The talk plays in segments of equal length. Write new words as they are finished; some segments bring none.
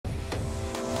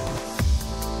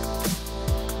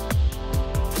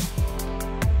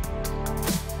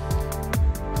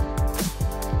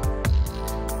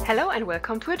Hello and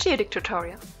welcome to a GeoDict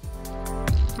tutorial.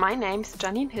 My name is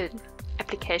Janine Hilden,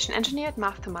 Application Engineer at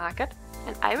Math2Market,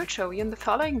 and I will show you in the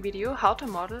following video how to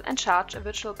model and charge a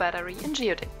virtual battery in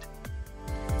GeoDict.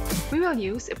 We will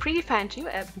use a predefined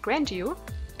GeoApp in GrainGeo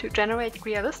to generate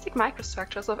realistic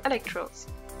microstructures of electrodes.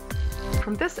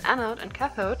 From this anode and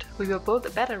cathode, we will build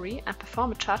a battery and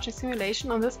perform a charging simulation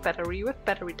on this battery with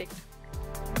BatteryDict.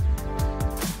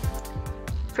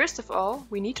 First of all,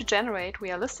 we need to generate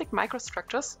realistic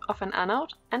microstructures of an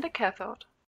anode and a cathode.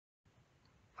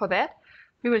 For that,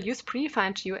 we will use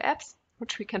predefined GeoApps,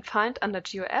 which we can find under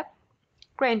GeoApp,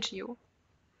 GrainGeo.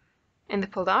 In the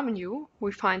pull-down menu,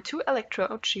 we find two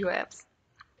electrode GeoApps.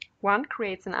 One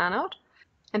creates an anode,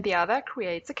 and the other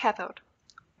creates a cathode.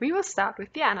 We will start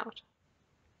with the anode.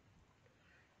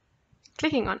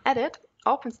 Clicking on Edit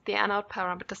opens the anode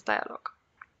parameters dialog.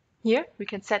 Here we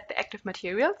can set the active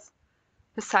materials,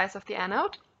 the size of the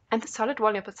anode, and the solid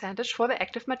volume percentage for the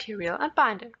active material and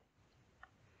binder.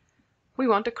 We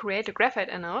want to create a graphite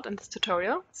anode in this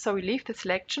tutorial, so we leave the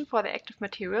selection for the active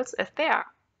materials as they are.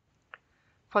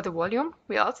 For the volume,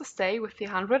 we also stay with the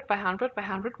 100 by 100 by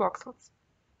 100 voxels.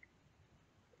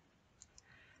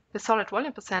 The solid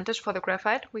volume percentage for the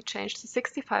graphite we change to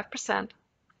 65%.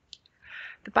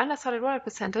 The binder solid volume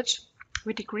percentage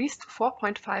we decrease to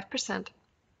 4.5%.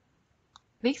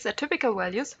 These are typical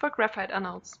values for graphite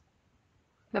anodes.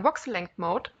 The voxel length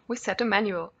mode we set to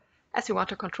manual, as we want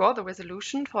to control the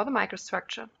resolution for the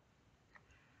microstructure.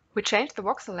 We change the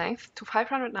voxel length to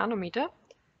 500 nanometer,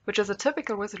 which is a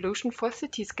typical resolution for a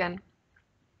CT scan.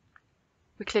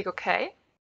 We click OK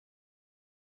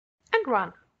and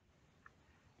run.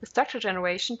 The structure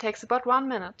generation takes about 1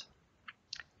 minute.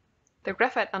 The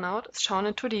graphite anode is shown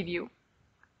in 2D view.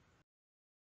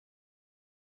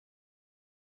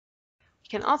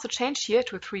 We can also change here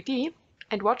to 3D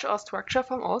and watch our structure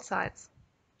from all sides.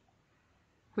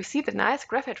 We see the nice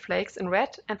graphite flakes in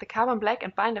red and the carbon black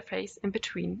and binder phase in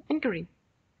between in green.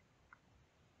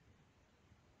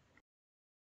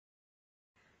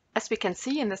 As we can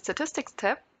see in the Statistics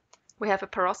tab, we have a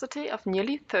porosity of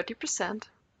nearly 30%.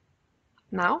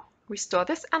 Now we store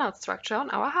this anode structure on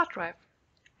our hard drive.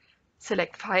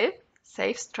 Select File,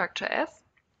 Save Structure As,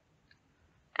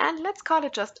 and let's call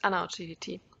it just anode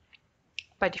GDT.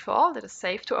 By default, it is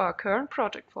saved to our current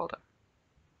project folder.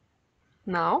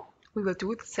 Now we will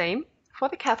do the same for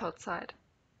the cathode side.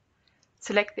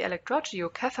 Select the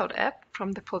GeoApp cathode app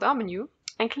from the pull-down menu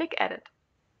and click Edit.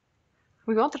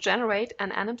 We want to generate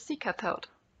an NMC cathode.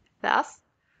 Thus,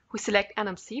 we select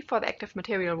NMC for the active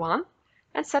material 1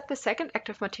 and set the second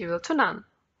active material to none.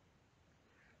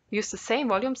 Use the same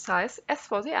volume size as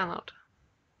for the anode.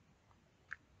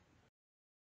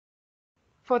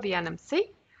 For the NMC,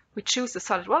 we choose the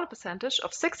solid volume percentage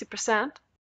of 60%,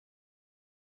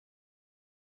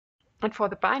 and for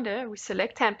the binder we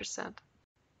select 10%.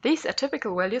 These are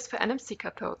typical values for NMC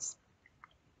cathodes.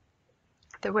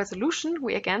 The resolution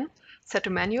we again set to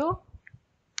manual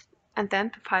and then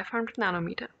to 500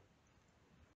 nanometer.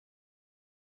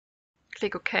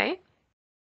 Click OK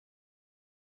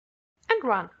and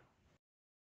run.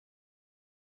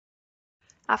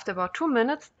 After about 2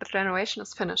 minutes, the generation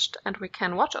is finished and we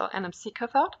can watch our NMC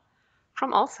cathode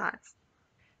from all sides.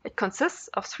 It consists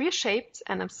of 3 shaped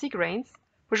NMC grains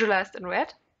visualized in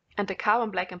red and the carbon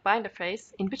black and binder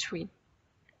phase in between.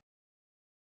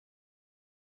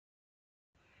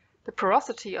 The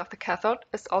porosity of the cathode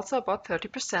is also about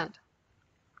 30%.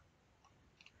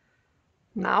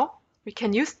 Now we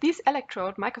can use these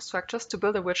electrode microstructures to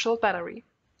build a virtual battery.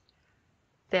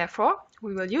 Therefore,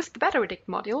 we will use the BatteryDict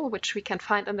module, which we can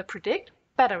find under Predict,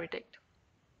 BatteryDict.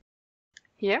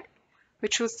 Here, we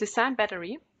choose Design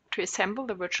Battery to assemble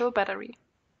the virtual battery.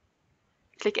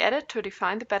 Click Edit to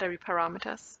define the battery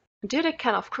parameters. GeoDict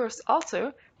can of course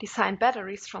also design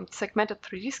batteries from segmented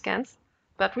 3D scans,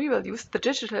 but we will use the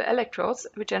digital electrodes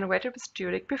we generated with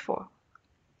GeoDict before.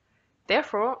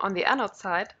 Therefore, on the anode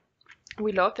side,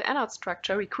 we load the anode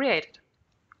structure we created.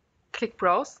 Click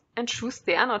Browse and choose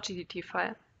the anode GDT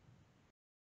file.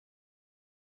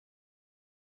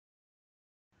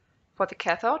 For the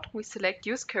cathode, we select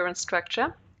Use Current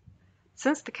Structure,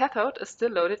 since the cathode is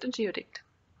still loaded in GeoDict.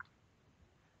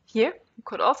 Here, we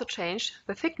could also change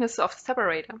the thickness of the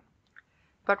separator,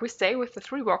 but we stay with the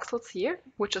 3 voxels here,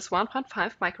 which is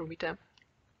 1.5 micrometer.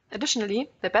 Additionally,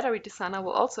 the battery designer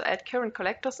will also add current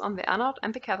collectors on the anode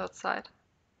and the cathode side.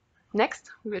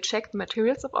 Next, we will check the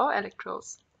materials of our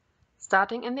electrodes,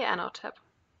 starting in the anode tab.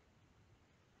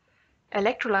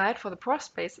 Electrolyte for the pore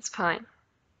space is fine.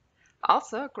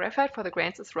 Also, graphite for the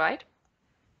grains is right,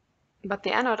 but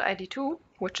the anode ID2,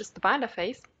 which is the binder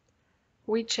phase,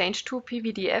 we change to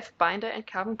PVDF binder and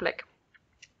carbon black.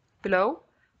 Below,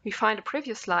 we find a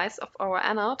preview slice of our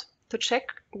anode to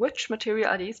check which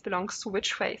material IDs belongs to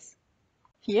which phase.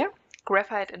 Here,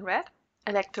 graphite in red,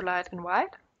 electrolyte in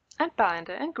white, and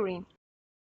binder in green.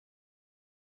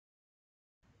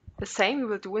 The same we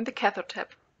will do in the cathode tab.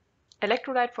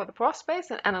 Electrolyte for the pore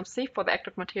space and NMC for the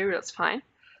active material is fine,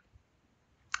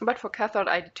 but for cathode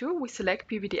ID2 we select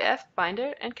PVDF,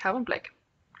 binder and carbon black.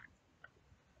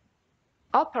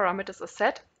 All parameters are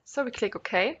set, so we click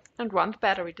OK and run the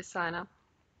battery designer.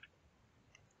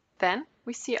 Then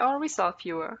we see our result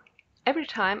viewer. Every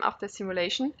time after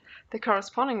simulation, the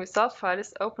corresponding result file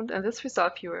is opened in this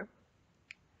result viewer.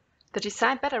 The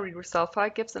designed battery result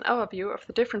file gives an overview of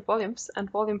the different volumes and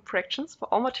volume fractions for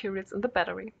all materials in the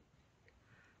battery.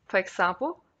 For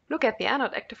example, look at the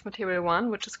anode active material 1,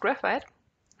 which is graphite,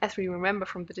 as we remember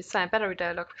from the design battery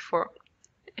dialog before.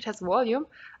 It has a volume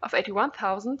of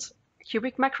 81,000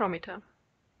 cubic micrometer,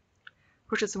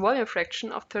 which is a volume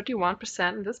fraction of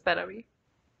 31% in this battery.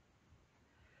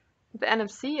 The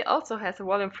NMC also has a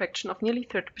volume fraction of nearly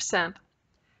 30%.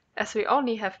 As we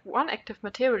only have one active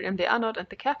material in the anode and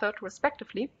the cathode,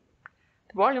 respectively,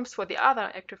 the volumes for the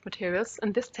other active materials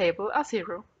in this table are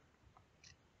 0.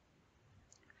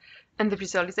 In the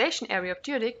visualization area of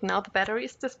GeoDict, now the battery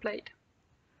is displayed.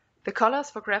 The colors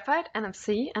for graphite,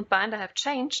 NMC, and binder have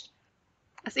changed,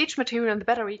 as each material in the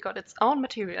battery got its own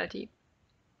material ID.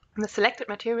 The selected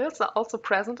materials are also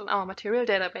present in our material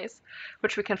database,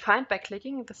 which we can find by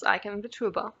clicking this icon in the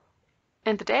toolbar.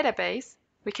 In the database,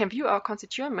 we can view our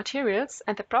constituent materials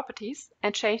and their properties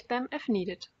and change them if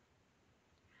needed.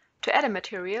 To add a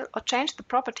material or change the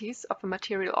properties of a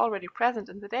material already present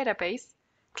in the database,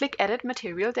 click Edit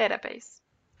Material Database.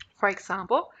 For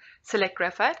example, select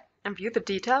graphite and view the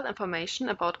detailed information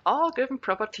about all given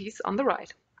properties on the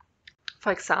right.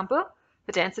 For example,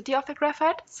 the density of the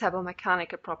graphite, several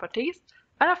mechanical properties,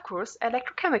 and of course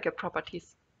electrochemical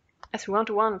properties. As we want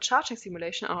to run a charging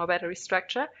simulation on our battery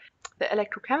structure, the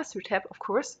electrochemistry tab, of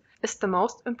course, is the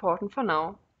most important for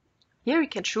now. Here we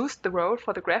can choose the role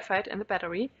for the graphite in the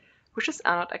battery, which is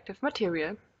anode active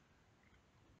material.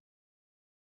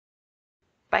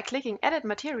 By clicking Edit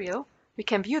Material, we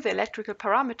can view the electrical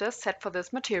parameters set for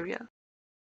this material.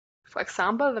 For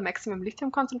example, the maximum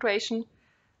lithium concentration,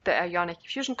 the ionic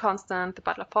diffusion constant, the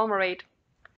Butler-Fulmer rate,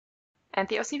 and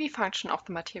the OCV function of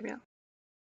the material.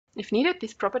 If needed,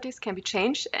 these properties can be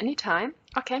changed at any time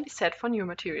or can be set for new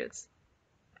materials.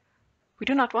 We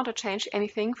do not want to change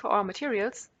anything for our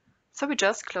materials, so we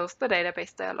just close the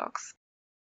database dialogs.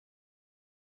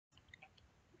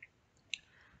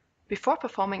 Before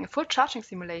performing a full charging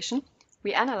simulation,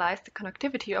 we analyze the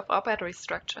conductivity of our battery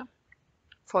structure.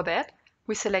 For that,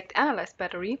 we select Analyze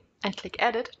Battery and click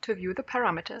Edit to view the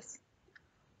parameters.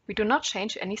 We do not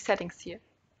change any settings here.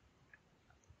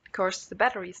 Because the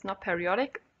battery is not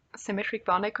periodic, symmetric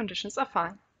boundary conditions are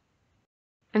fine.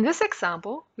 In this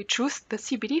example, we choose the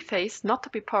CBD phase not to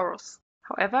be porous.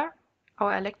 However,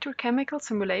 our electrochemical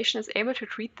simulation is able to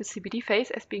treat the CBD phase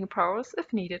as being porous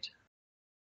if needed.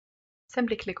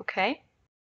 Simply click OK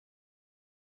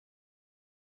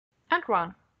and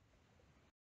run.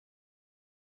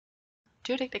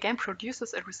 GeoDict again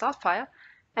produces a result file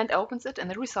and opens it in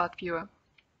the result viewer.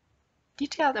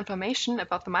 Detailed information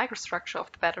about the microstructure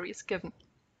of the battery is given.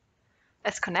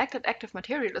 As connected active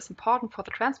material is important for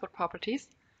the transport properties,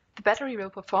 the battery will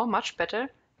perform much better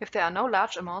if there are no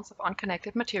large amounts of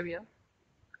unconnected material.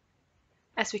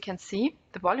 As we can see,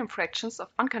 the volume fractions of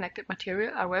unconnected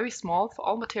material are very small for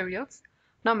all materials,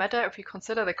 no matter if we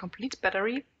consider the complete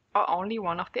battery or only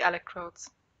one of the electrodes.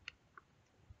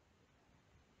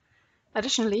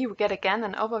 Additionally, we get again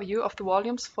an overview of the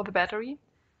volumes for the battery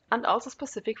and also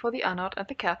specific for the anode and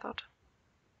the cathode.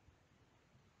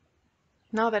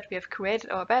 Now that we have created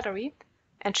our battery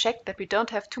and checked that we don't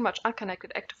have too much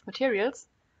unconnected active materials,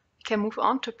 we can move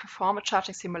on to perform a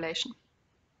charging simulation.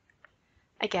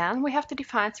 Again, we have to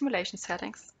define simulation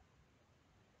settings.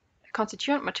 The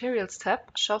Constituent Materials tab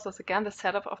shows us again the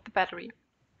setup of the battery.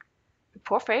 The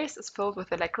pore phase is filled with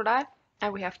electrolyte,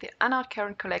 and we have the anode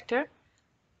current collector,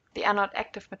 the anode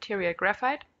active material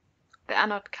graphite, the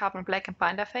anode carbon black and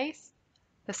binder phase,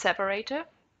 the separator,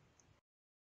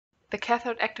 the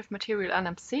cathode active material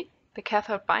NMC, the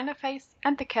cathode binder phase,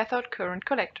 and the cathode current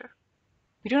collector.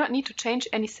 We do not need to change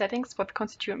any settings for the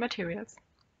constituent materials.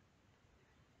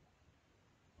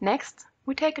 Next,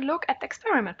 we take a look at the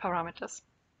experiment parameters.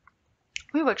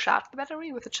 We will charge the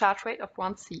battery with a charge rate of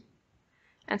 1C.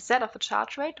 Instead of the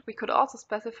charge rate, we could also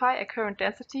specify a current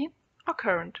density or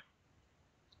current.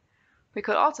 We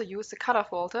could also use the cutoff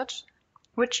voltage,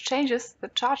 which changes the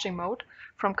charging mode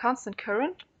from constant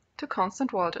current to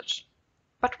constant voltage.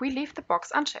 But we leave the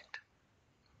box unchecked.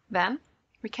 Then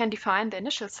we can define the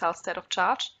initial cell state of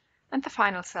charge and the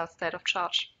final cell state of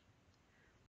charge.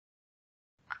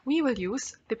 We will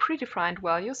use the predefined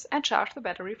values and charge the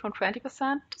battery from 20%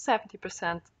 to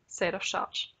 70% state of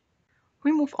charge.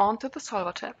 We move on to the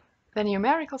solver tab. The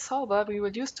numerical solver we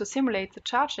will use to simulate the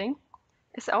charging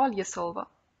is our Lear solver.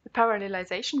 The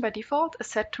parallelization by default is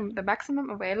set to the maximum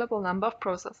available number of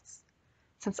processes.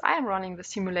 Since I am running the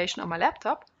simulation on my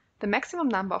laptop, the maximum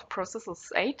number of processes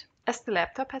is 8, as the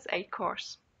laptop has 8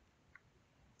 cores.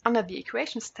 Under the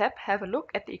Equations tab, have a look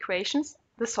at the equations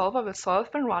the solver will solve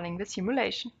when running the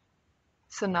simulation.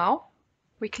 So now,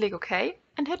 we click OK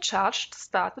and hit Charge to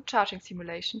start the charging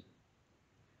simulation.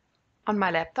 On my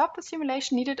laptop, the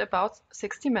simulation needed about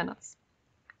 60 minutes.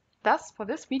 Thus, for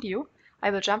this video,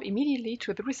 I will jump immediately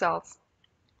to the results.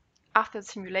 After the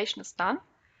simulation is done,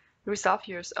 the result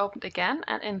viewer is opened again,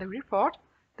 and in the report,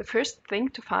 the first thing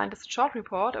to find is a short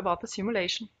report about the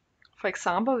simulation. For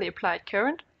example, the applied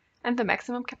current and the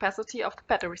maximum capacity of the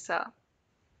battery cell.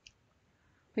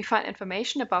 We find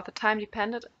information about the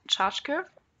time-dependent charge curve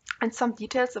and some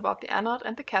details about the anode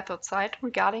and the cathode side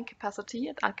regarding capacity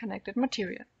and unconnected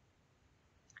material.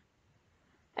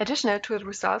 Additional to the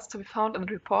results to be found in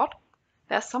the report,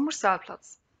 there are some result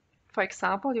plots. For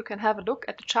example, you can have a look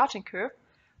at the charging curve,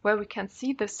 where we can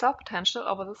see the cell potential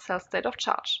over the cell state of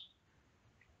charge.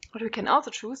 But we can also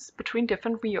choose between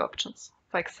different view options,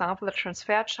 for example, the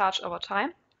transfer charge over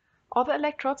time or the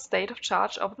electrode state of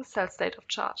charge over the cell state of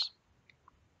charge.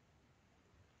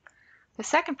 The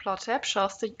second plot tab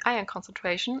shows the ion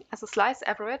concentration as a slice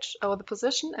average over the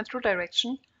position and true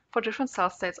direction for different cell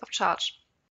states of charge.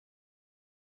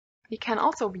 We can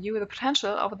also view the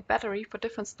potential over the battery for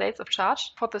different states of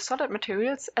charge for the solid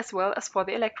materials as well as for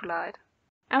the electrolyte.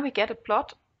 And we get a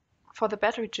plot for the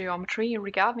battery geometry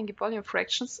regarding the volume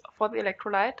fractions for the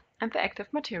electrolyte and the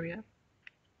active material.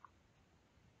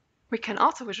 We can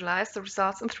also visualize the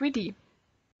results in 3D.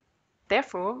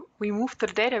 Therefore, we move to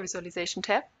the Data Visualization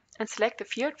tab and select the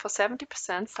field for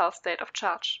 70% cell state of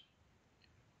charge.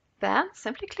 Then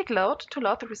simply click Load to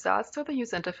load the results to the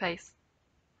user interface.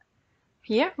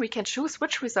 Here we can choose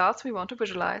which results we want to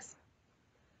visualize.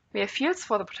 We have fields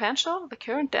for the potential, the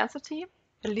current density,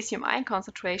 the lithium ion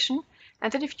concentration,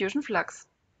 and the diffusion flux.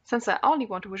 Since I only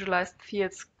want to visualize the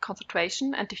fields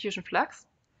concentration and diffusion flux,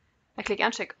 I click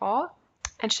Uncheck All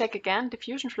and check again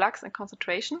diffusion flux and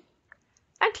concentration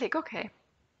and click OK.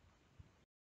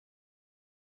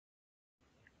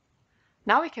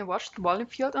 Now we can watch the volume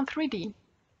field in 3D.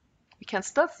 We can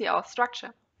still see our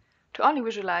structure. To only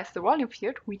visualize the volume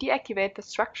field, we deactivate the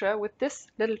structure with this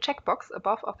little checkbox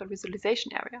above of the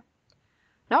visualization area.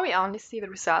 Now we only see the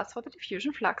results for the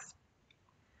diffusion flux.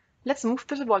 Let's move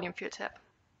to the volume field tab.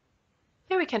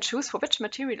 Here we can choose for which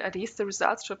material IDs the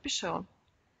results should be shown.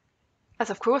 As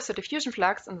of course the diffusion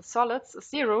flux in the solids is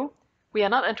 0, we are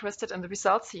not interested in the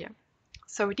results here.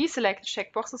 So we deselect the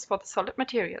checkboxes for the solid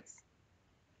materials.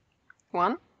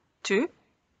 1, 2,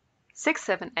 6,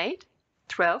 7, 8,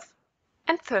 12,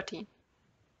 and 13.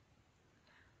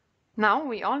 Now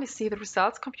we only see the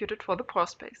results computed for the pore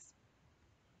space.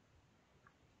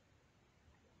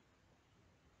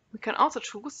 We can also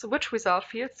choose which result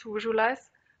fields to visualize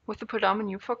with the pull-down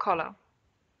menu for color.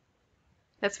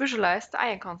 Let's visualize the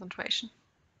ion concentration.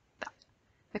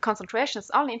 The concentration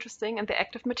is only interesting in the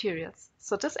active materials,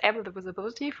 so disable the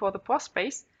visibility for the pore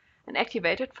space and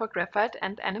activate it for graphite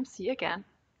and NMC again.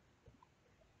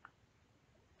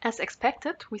 As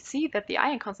expected, we see that the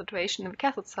ion concentration in the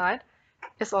cathode side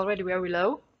is already very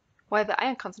low, while the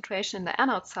ion concentration in the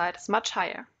anode side is much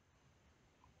higher.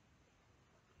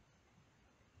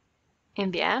 In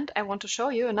the end, I want to show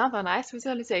you another nice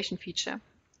visualization feature.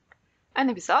 In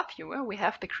the Result Viewer, we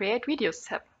have the Create Videos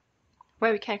tab,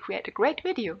 where we can create a great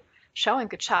video showing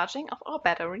the charging of our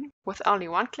battery with only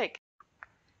one click.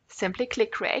 Simply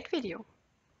click Create Video.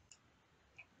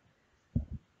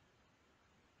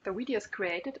 The video is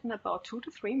created in about 2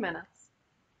 to 3 minutes.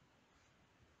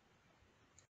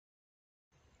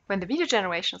 When the video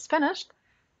generation is finished,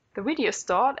 the video is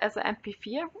stored as an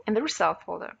MP4 in the Result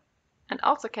folder and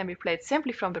also can be played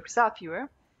simply from the Result Viewer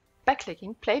by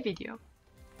clicking Play Video.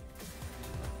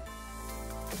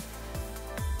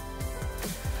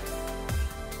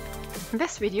 In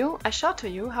this video, I showed to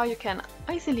you how you can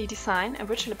easily design a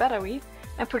virtual battery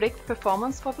and predict the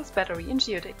performance for this battery in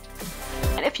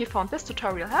GeoDict. And if you found this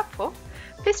tutorial helpful,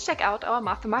 please check out our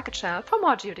Math2Market channel for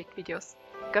more GeoDict videos.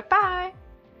 Goodbye!